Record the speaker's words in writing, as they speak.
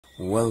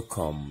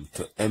Welcome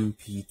to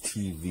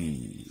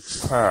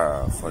MPTV,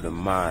 Prayer for the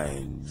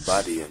Mind,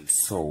 Body and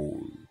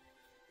Soul.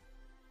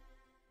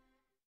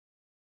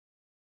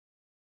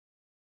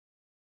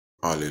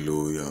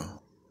 Hallelujah.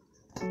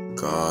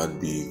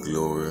 God be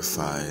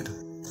glorified.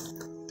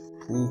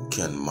 Who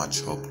can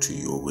match up to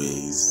your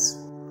ways?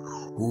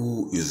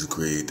 Who is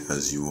great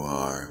as you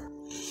are?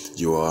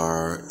 You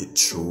are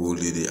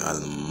truly the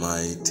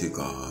Almighty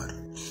God,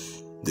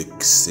 the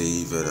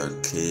Savior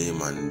that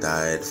came and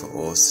died for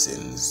our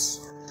sins.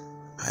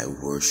 I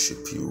worship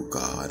you,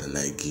 God, and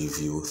I give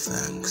you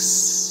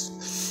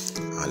thanks.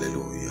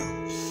 Hallelujah.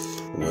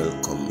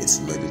 Welcome, it's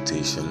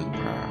meditation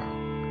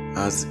prayer.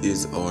 As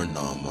is our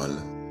normal,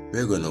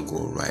 we're going to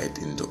go right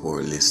into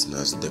our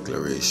listener's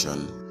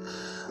declaration,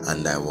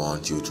 and I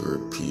want you to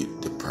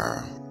repeat the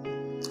prayer.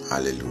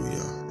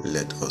 Hallelujah.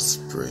 Let us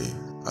pray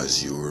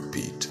as you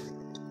repeat.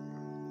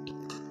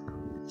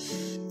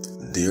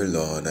 Dear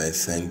Lord, I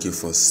thank you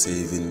for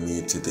saving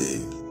me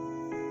today.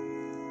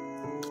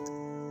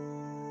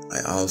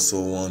 I also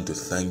want to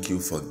thank you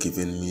for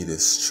giving me the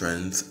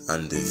strength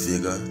and the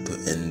vigor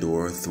to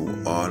endure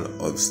through all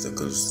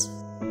obstacles.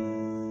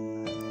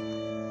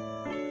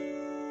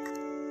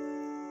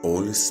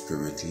 Holy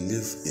Spirit,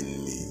 live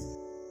in me.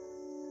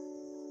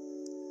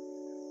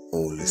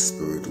 Holy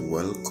Spirit,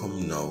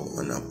 welcome now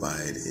and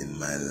abide in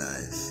my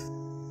life.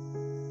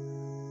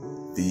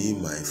 Be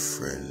my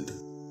friend.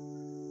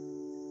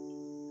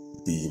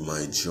 Be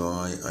my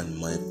joy and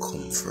my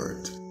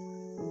comfort.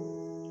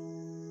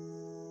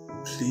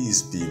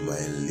 Please be my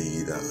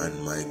leader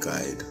and my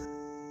guide.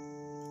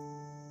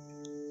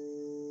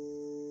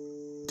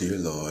 Dear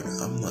Lord,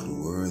 I'm not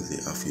worthy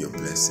of your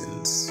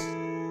blessings,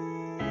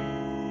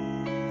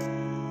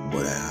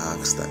 but I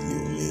ask that you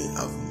may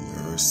have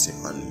mercy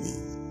on me.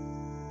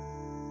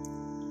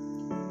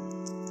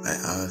 I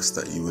ask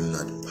that you will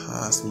not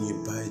pass me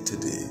by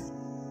today,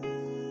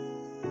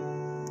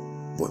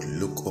 but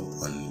look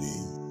upon me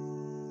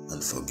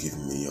and forgive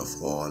me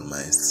of all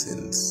my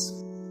sins.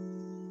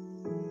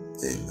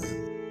 Amen.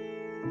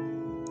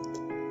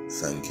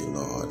 Thank you,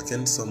 Lord.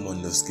 Can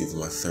someone just give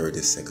him a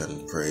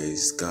 30-second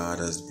praise? God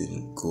has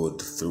been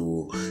good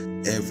through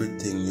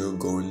everything you're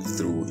going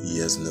through. He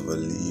has never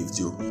left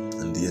you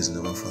and He has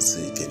never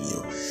forsaken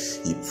you.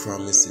 He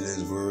promised in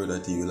His word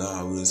that He will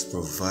always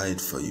provide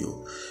for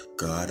you.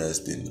 God has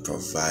been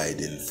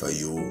providing for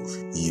you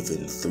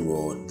even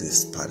throughout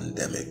this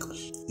pandemic.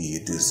 He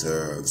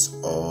deserves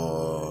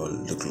all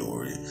the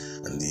glory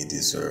and He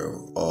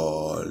deserves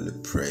all the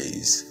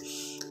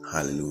praise.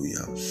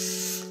 Hallelujah.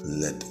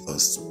 Let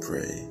us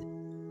pray.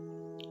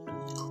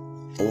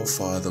 Our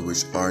Father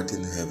which art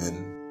in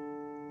heaven,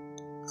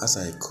 as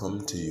I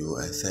come to you,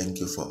 I thank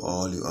you for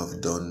all you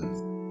have done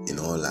in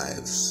our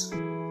lives.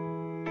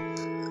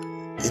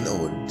 In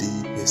our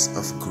deepest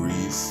of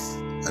grief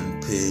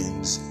and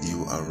pains,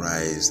 you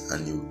arise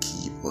and you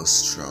keep us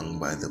strong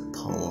by the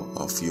power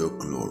of your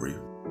glory.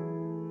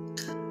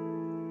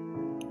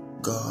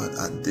 God,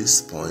 at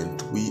this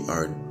point, we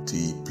are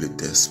deeply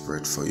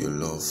desperate for your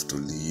love to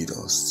lead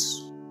us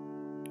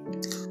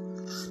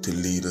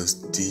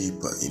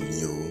deeper in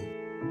you,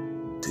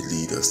 to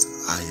lead us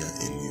higher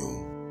in you.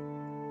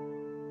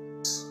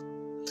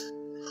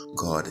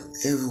 God,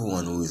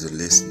 everyone who is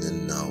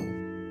listening now,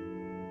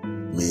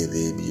 may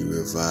they be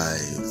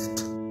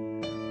revived,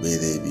 may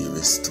they be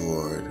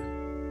restored,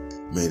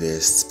 may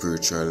their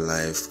spiritual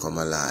life come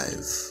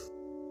alive.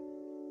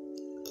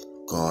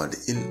 God,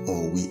 in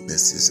our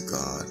weaknesses,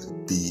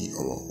 God, be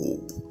our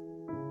hope,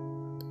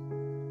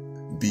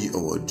 be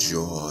our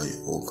joy,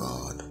 O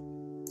God.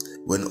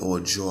 When our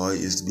joy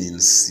is being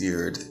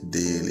seared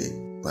daily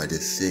by the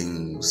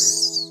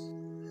things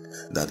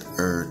that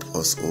hurt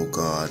us, O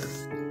God,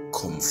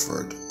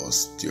 comfort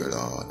us, dear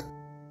Lord.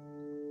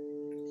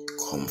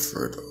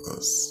 Comfort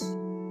us.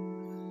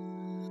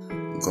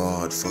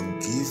 God,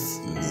 forgive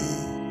me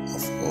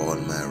of all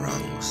my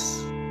wrongs.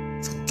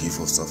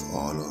 Forgive us of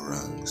all our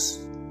wrongs.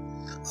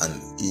 And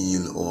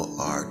heal our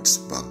hearts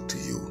back to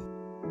you.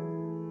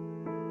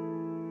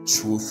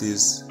 Truth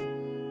is,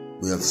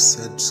 we have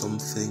said some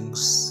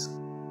things.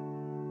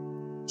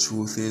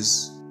 Truth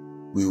is,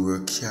 we were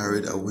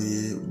carried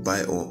away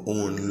by our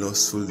own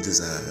lustful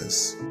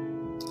desires,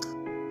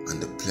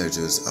 and the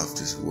pleasures of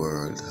this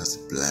world has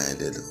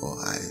blinded our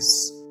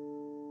eyes.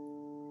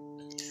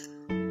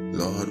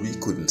 Lord, we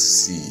couldn't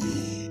see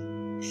you,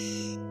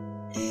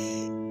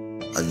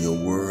 and your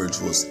word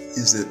was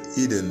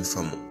hidden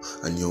from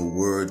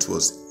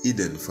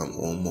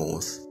our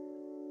mouth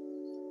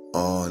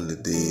all the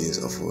days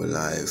of our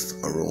life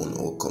around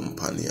our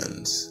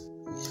companions.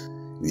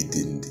 We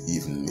didn't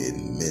even make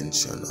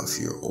mention of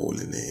your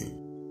holy name.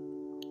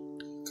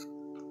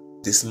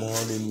 This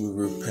morning we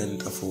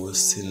repent of our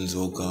sins,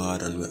 O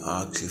God, and we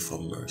ask you for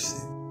mercy.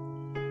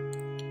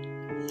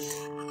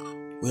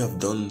 We have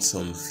done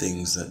some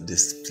things that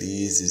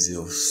displeases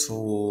you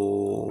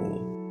so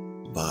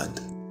bad,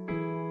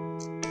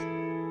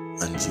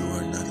 and you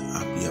are not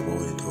happy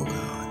about it, O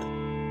God.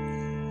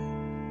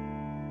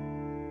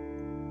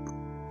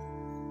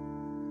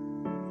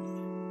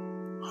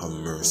 Have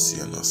mercy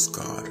mercy on us,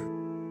 God.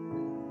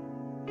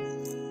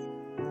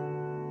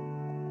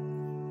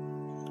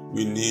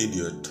 We need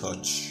your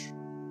touch.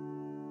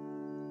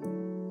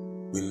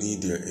 We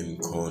need your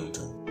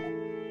encounter.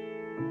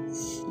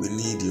 We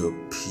need your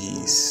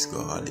peace,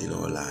 God, in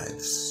our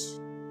lives.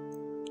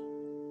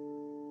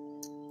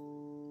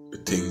 The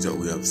things that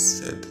we have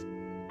said,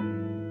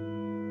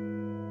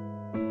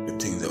 the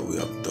things that we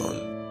have done,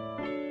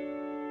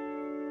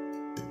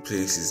 the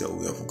places that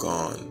we have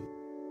gone,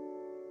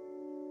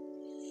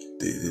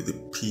 the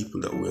people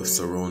that we have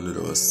surrounded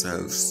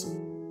ourselves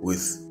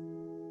with.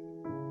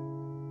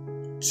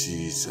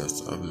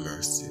 Jesus, have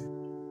mercy.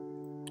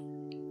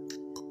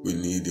 We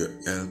need your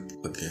help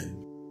again.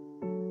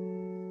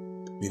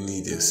 We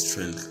need your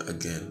strength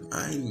again.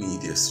 I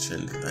need your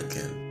strength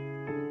again.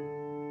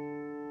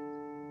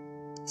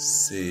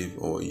 Save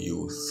our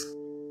youth.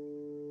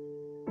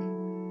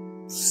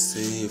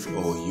 Save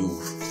our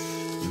youth.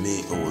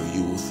 May our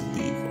youth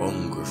be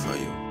hungry for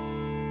you.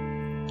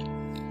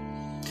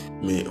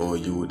 May our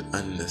youth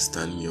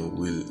understand your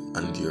will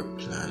and your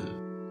plan.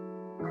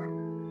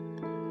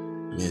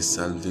 May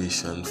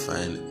salvation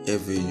find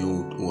every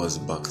youth who was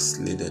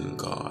backslidden,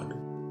 God.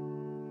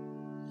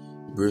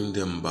 Bring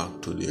them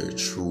back to their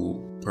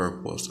true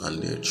purpose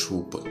and their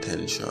true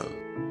potential.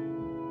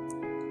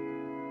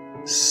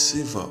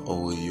 Sever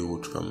our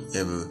youth from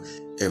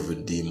every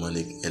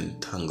demonic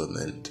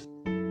entanglement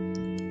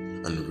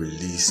and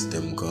release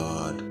them,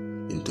 God,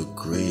 into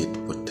great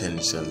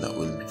potential that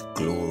will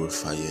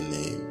glorify your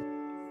name.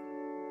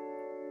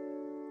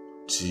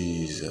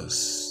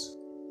 Jesus,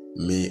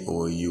 may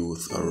our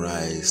youth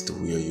arise to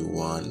where you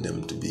want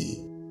them to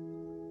be.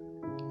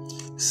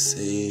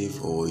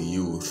 Save our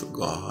youth,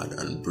 God,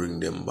 and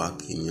bring them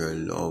back in your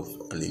love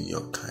and in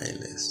your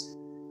kindness.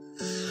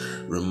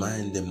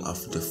 Remind them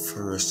of the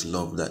first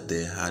love that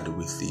they had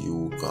with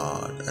you,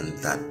 God, and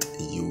that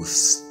you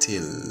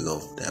still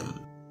love them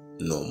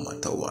no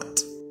matter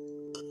what.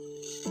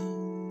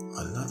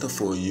 A lot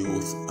of our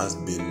youth has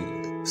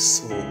been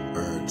so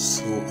hurt,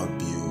 so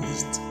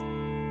abused.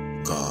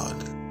 God,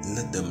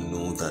 let them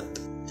know that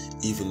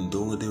even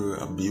though they were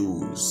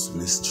abused,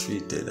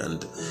 mistreated,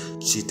 and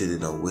cheated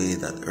in a way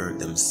that hurt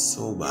them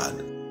so bad,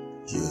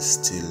 you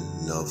still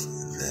love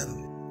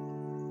them.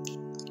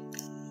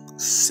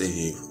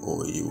 Save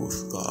our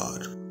youth,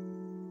 God.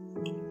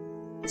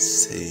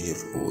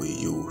 Save our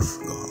youth,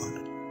 God.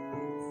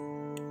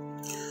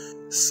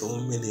 So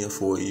many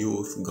of our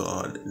youth,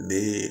 God,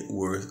 they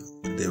were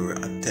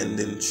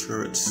attending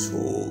church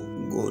so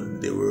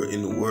good. They were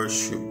in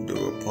worship. They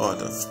were part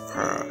of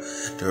prayer.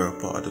 They were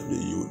part of the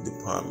youth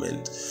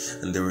department,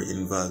 and they were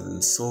involved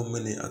in so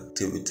many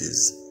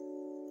activities.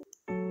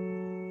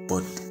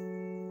 But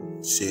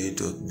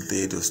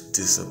they just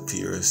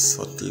disappear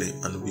subtly,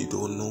 and we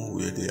don't know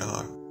where they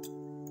are.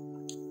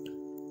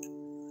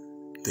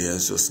 They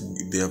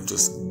have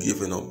just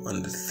given up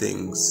on the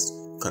things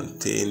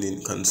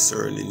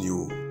concerning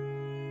you.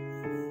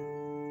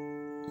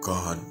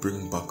 God,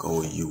 bring back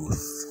our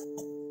youth.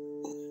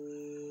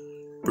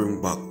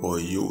 Bring back our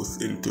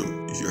youth into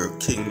your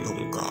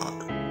kingdom,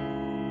 God.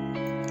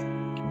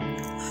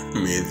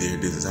 May their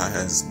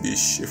desires be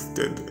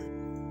shifted.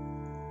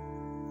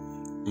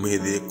 May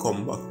they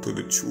come back to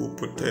the true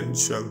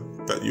potential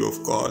that you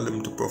have called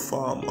them to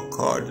perform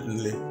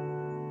accordingly.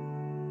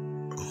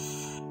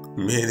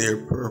 May their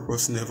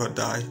purpose never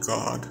die,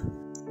 God.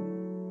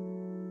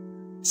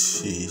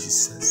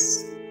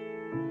 Jesus.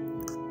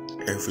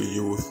 Every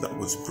youth that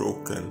was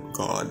broken,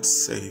 God,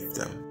 save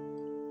them.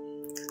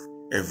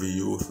 Every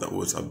youth that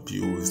was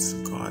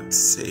abused, God,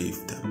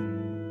 save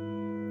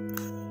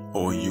them.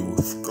 Our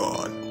youth,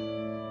 God,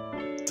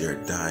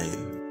 they're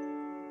dying.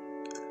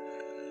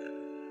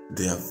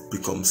 They have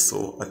become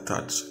so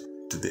attached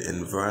to the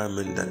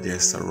environment that they're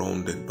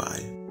surrounded by.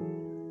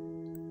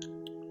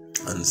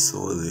 And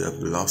so they have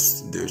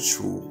lost their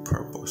true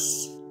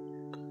purpose.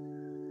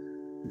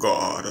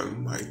 God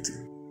Almighty,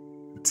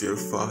 dear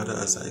Father,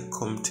 as I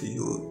come to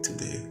you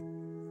today,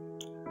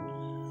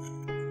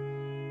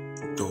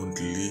 don't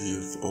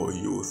leave our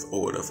youth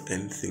out of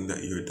anything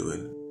that you're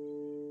doing.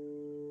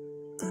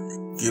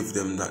 Give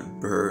them that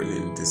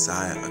burning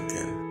desire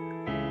again.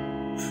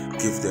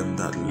 Give them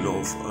that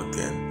love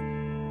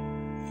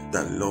again.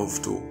 That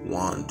love to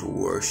want to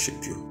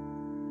worship you.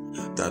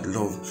 That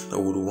love that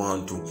would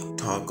want to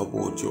talk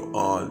about you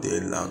all day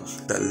long.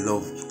 That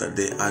love that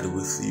they had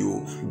with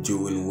you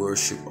during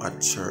worship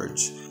at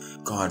church.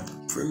 God,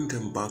 bring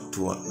them back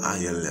to a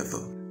higher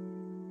level.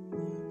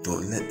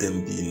 Don't let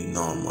them be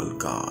normal,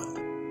 God.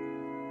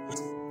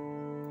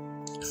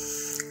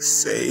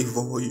 Save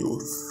our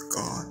youth,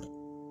 God.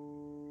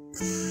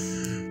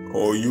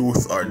 Our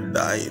youth are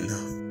dying.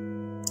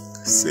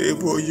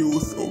 Save our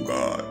youth, oh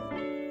God.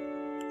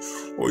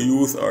 Our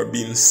youth are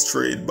being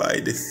strayed by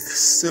the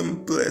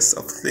simplest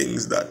of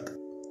things that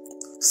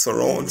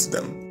surrounds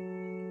them.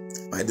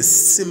 By the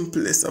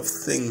simplest of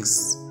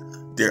things,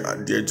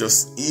 they're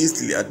just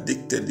easily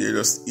addicted. They're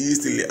just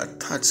easily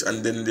attached,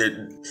 and then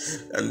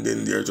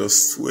they're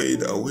just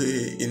swayed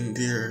away in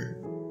their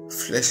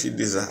fleshy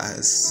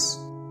desires.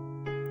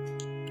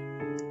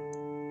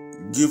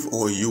 Give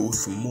our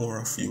youth more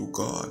of you,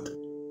 God.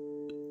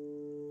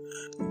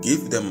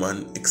 Give them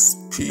an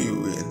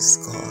experience,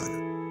 God.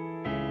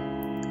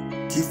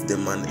 Give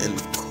them an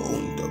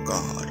encounter,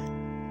 God.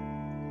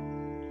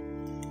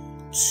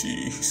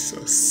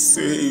 Jesus,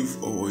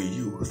 save our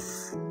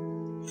youth.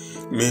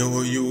 May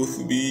our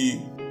youth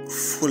be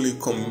fully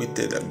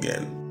committed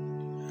again.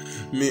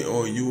 May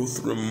our youth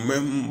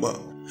remember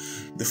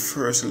the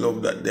first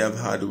love that they have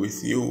had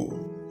with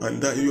you,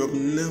 and that you have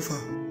never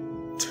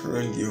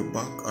turned your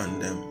back on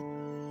them.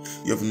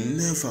 You have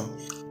never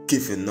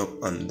given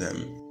up on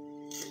them.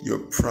 Your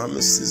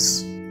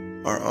promises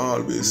are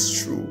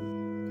always true.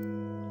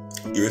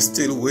 You're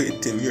still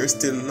waiting. You're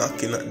still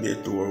knocking at their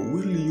door.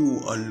 Will you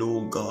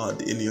allow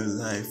God in your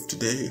life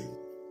today?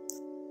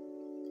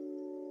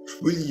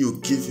 Will you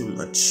give him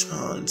a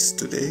chance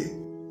today?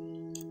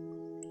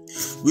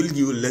 Will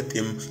you let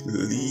him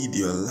lead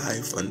your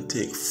life and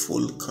take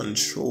full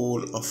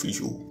control of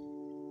you?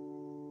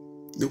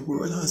 The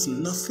world has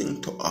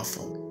nothing to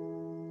offer.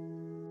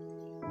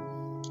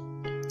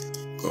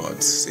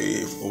 God,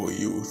 save our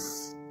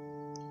youth.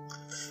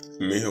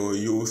 May our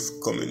youth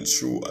come in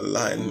true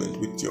alignment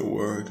with your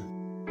word.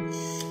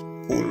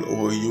 Pull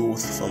our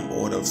youth from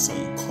out of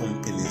some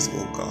companies,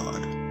 oh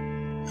God.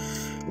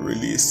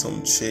 Release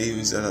some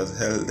chains that has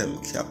held them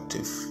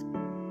captive.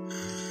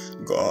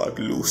 God,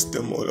 loose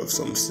them out of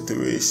some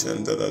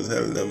situation that has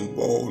held them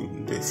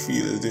bound. They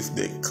feel as if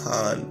they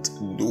can't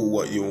do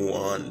what you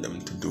want them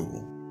to do.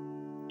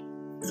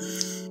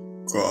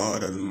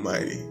 God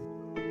Almighty,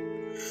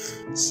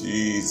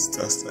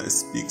 Jesus, I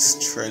speak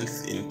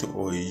strength into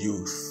our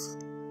youth.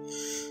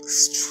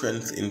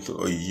 Strength into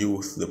our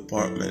youth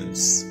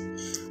departments.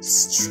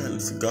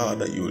 Strength, God,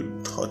 that you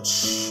will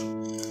touch.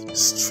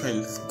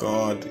 Strength,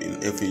 God,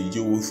 in every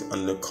youth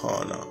on the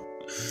corner.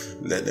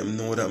 Let them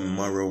know that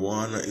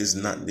marijuana is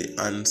not the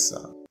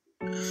answer.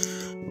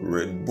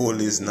 Red Bull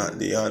is not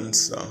the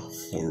answer.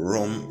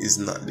 Rum is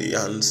not the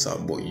answer.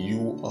 But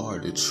you are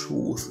the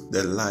truth,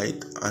 the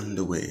light, and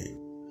the way.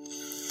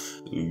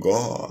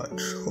 God,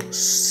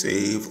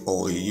 save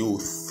our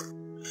youth.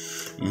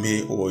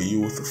 May our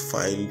youth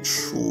find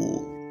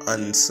true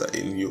answer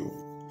in you.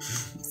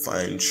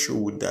 Find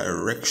true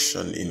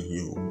direction in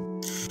you.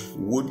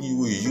 Would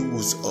you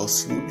use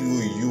us? Would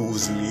you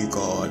use me,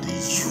 God?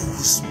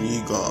 Use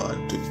me,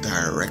 God, to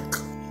direct,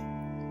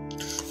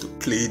 to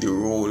play the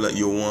role that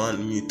you want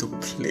me to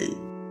play.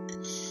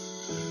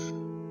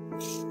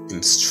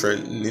 In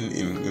strengthening,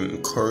 in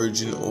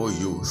encouraging our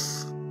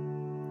youth.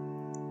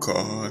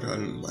 God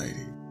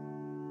Almighty.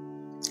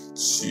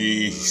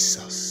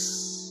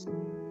 Jesus.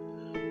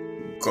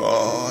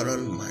 God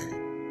Almighty.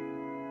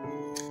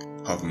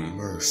 Have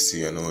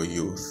mercy on our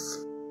youth.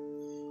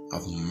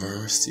 Have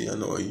mercy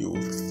on our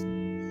youth.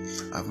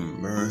 Have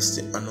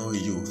mercy on our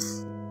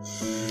youth.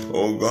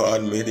 Oh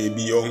God, may they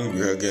be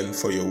hungry again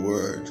for your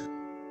word.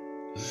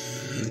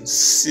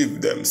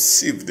 Sieve them,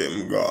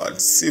 God.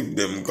 Sieve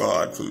them,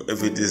 God, from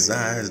every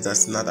desire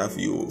that's not of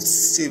you.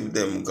 Sieve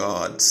them,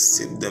 God.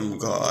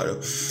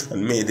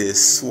 And may they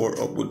soar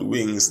up with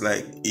wings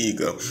like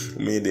eagle.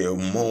 May they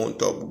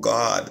mount up,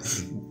 God.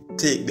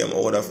 Take them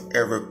out of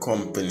every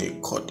company.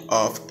 Cut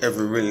off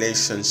every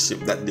relationship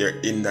that they're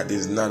in that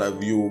is not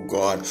of you,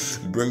 God.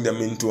 Bring them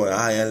into a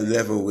higher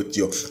level with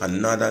you,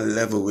 another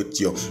level with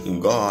you,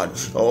 God.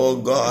 Oh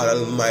God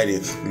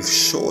Almighty,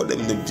 show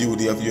them the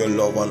beauty of your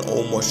love and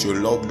how much you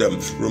love them.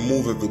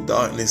 Remove every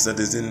darkness that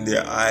is in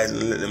their eyes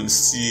and let them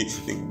see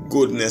the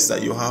goodness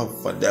that you have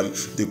for them,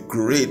 the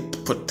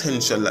great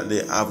potential that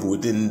they have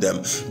within them,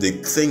 the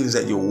things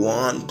that you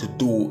want to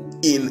do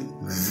in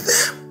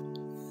them.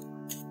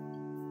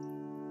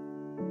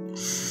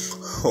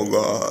 Oh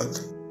God,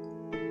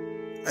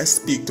 I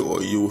speak to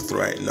our youth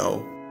right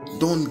now.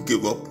 Don't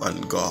give up on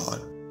God.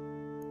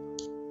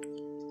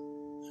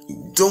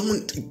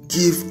 Don't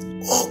give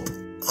up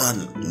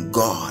on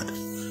God.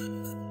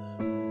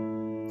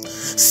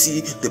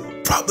 See, the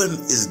problem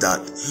is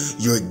that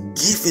you're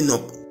giving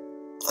up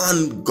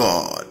on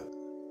God.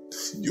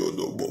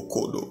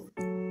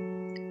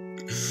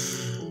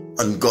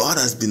 And God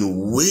has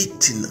been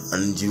waiting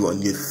on you,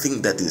 and you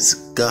think that it's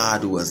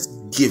God who has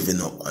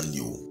given up on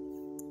you.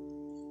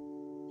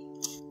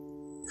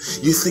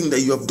 You think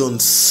that you have done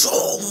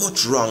so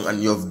much wrong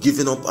and you have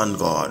given up on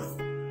God.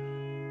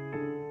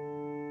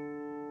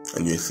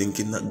 And you're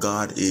thinking that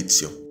God hates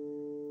you.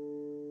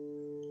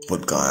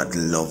 But God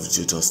loves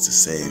you just the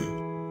same.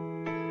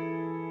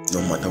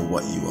 No matter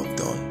what you have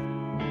done.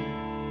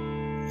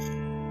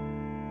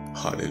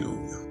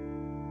 Hallelujah.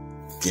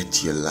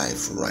 Get your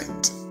life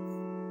right.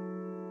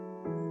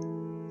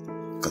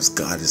 Because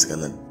God is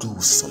going to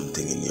do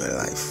something in your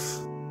life.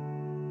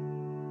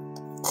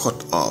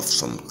 Cut off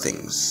some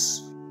things.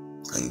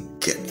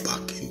 And get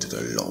back into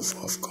the love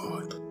of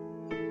God.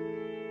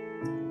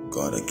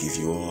 God, I give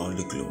you all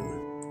the glory.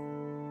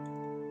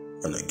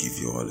 And I give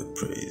you all the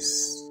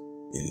praise.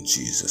 In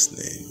Jesus'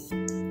 name,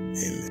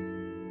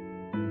 amen.